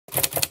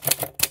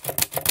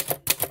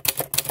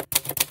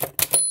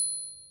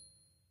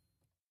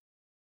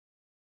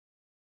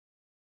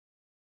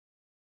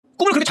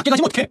작게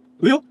가지면 어떡해?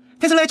 왜요?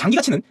 테슬라의 장기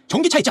가치는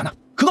전기차 있지 않아.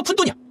 그거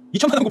푼돈이야.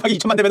 2천만 원 곱하기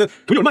 2천만 되면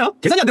돈이 얼마야?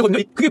 계산이 안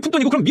되거든요. 그게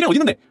푼돈이고 그럼 미래는 어디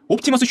있는데?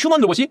 옵티머스 휴먼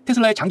로봇이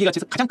테슬라의 장기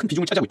가치에서 가장 큰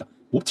비중을 차지하고 있다.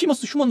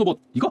 옵티머스 휴먼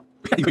로봇 이거?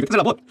 이거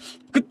테슬라 봇.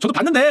 저도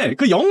봤는데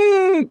그 영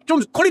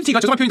좀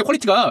퀄리티가 죄송한 표현인데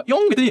퀄리티가 영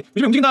그랬더니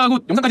요즘에 움직인다고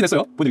영상까지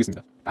냈어요.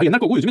 보여드리겠습니다. 옛날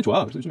거고 요즘엔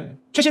좋아. 그래서 요즘에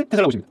최신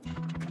테슬라 봇입니다.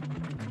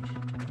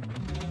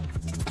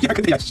 야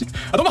근데 야 씨.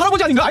 너무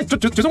할아버지 아닌가?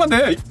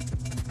 죄송한데.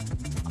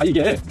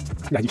 이게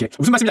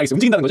무슨 말씀인지 알겠어.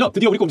 움직인다는 거죠?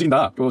 드디어 우리 거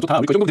움직인다. 좋다.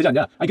 우리 거 정도 되지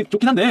않냐? 이게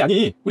좋긴 한데,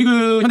 아니, 우리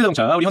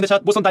현대자동차, 우리 현대차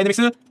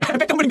보스턴다이나믹스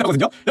백덤블링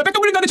하거든요? 야,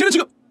 백덤블링 하는데 쟤는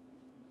지금,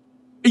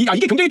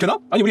 이게 경쟁이 되나?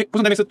 아니, 우리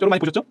보스턴다이나믹스 여러분 많이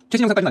보셨죠?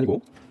 최신 영상까지는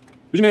아니고.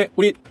 요즘에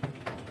우리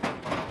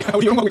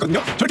이런 거 하고 있거든요?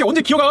 저렇게 언제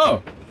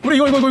기어가? 우리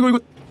이거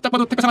딱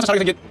봐도 택배 상하차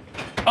잘하게 생긴,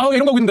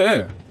 이런 거 하고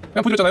있는데,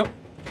 그냥 보여드렸잖아요?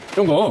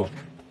 이런 거.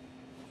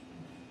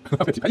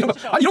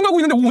 이런 거 하고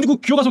있는데, 언제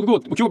기어가서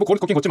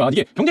걷긴 걷지만,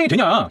 이게 경쟁이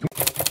되냐?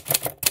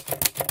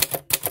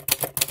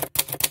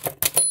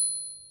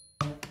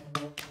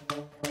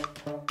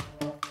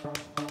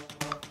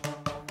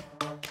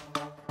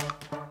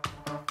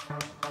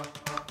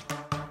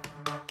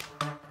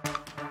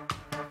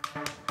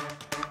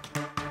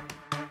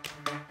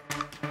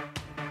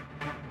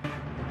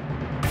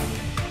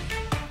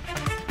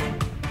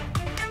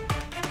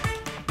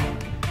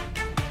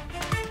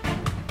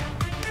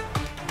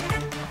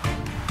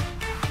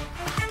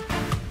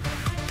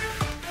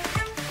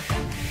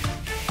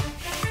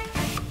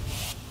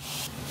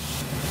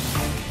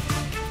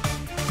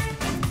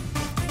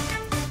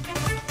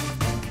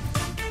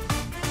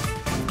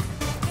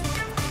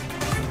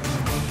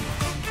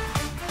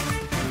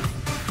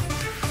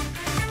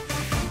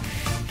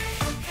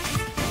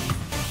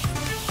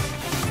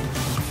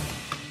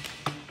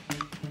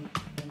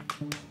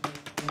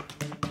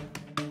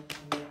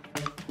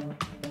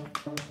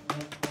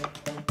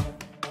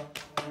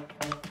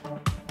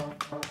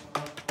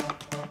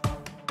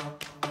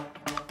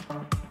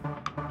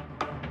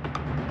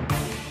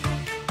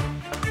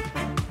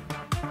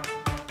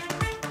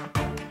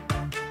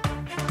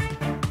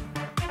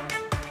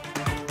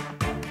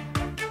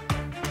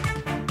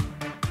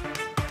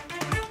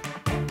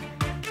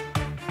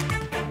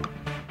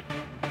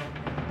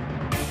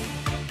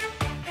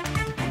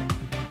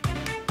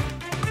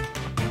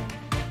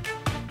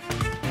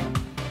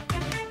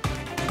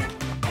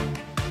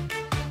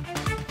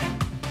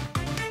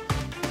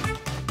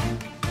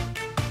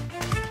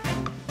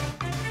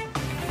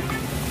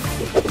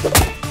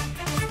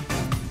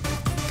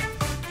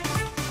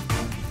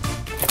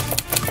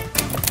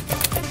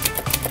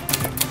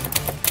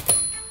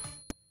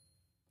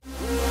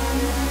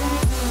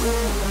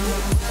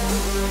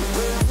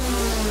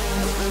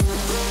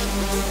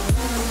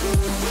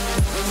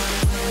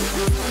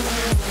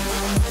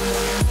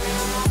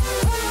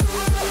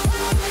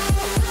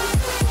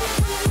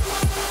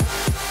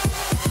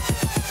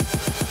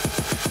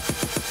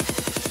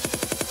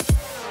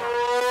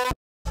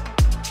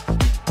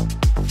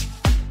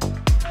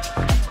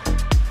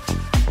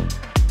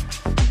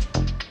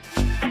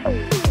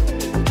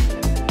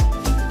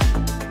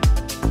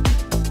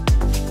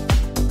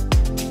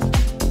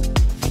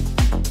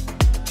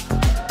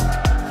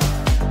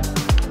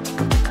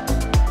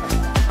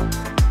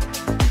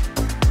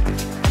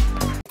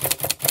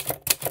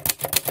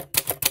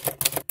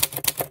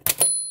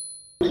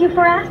 Thank you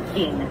for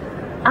asking.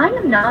 I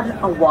am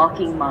not a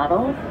walking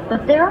model,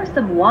 but there are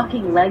some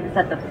walking legs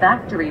at the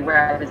factory where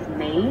I was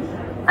made.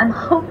 I'm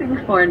hoping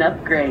for an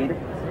upgrade.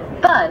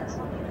 But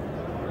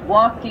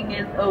walking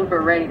is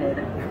overrated.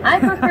 I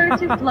prefer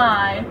to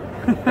fly,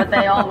 but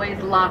they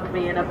always lock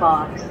me in a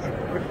box.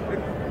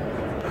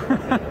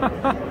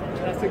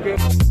 That's a good...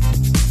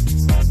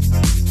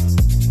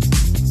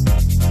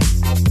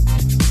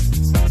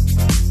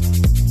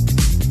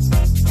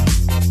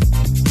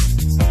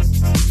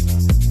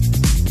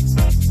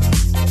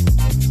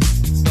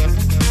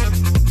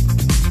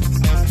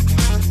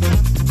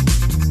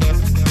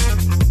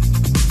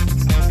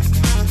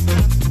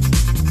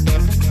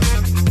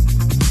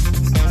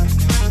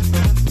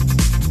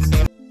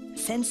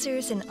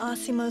 Sensors in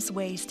Asimo's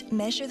waist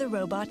measure the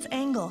robot's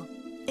angle.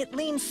 It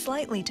leans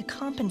slightly to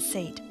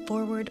compensate,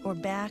 forward or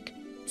back,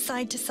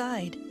 side to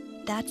side.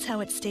 That's how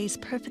it stays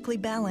perfectly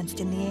balanced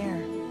in the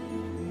air.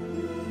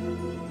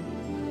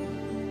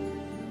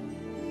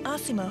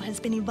 Asimo has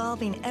been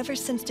evolving ever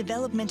since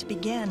development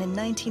began in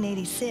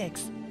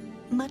 1986,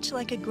 much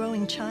like a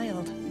growing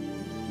child.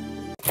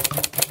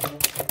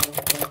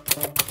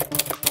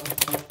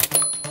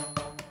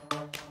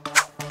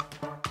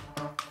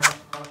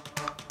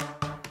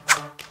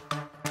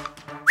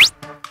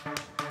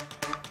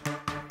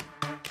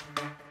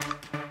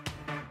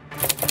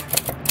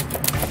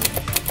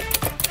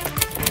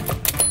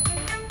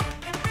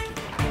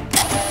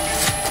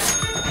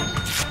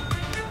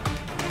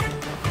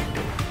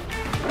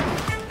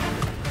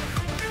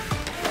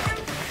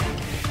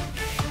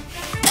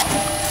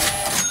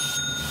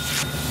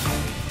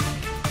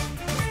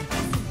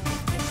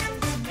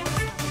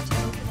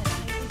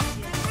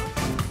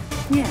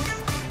 Yes,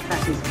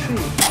 that is true.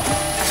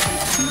 I can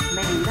speak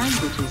many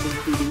languages,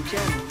 including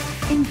German,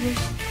 English,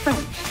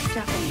 French,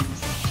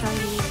 Japanese,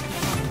 Chinese,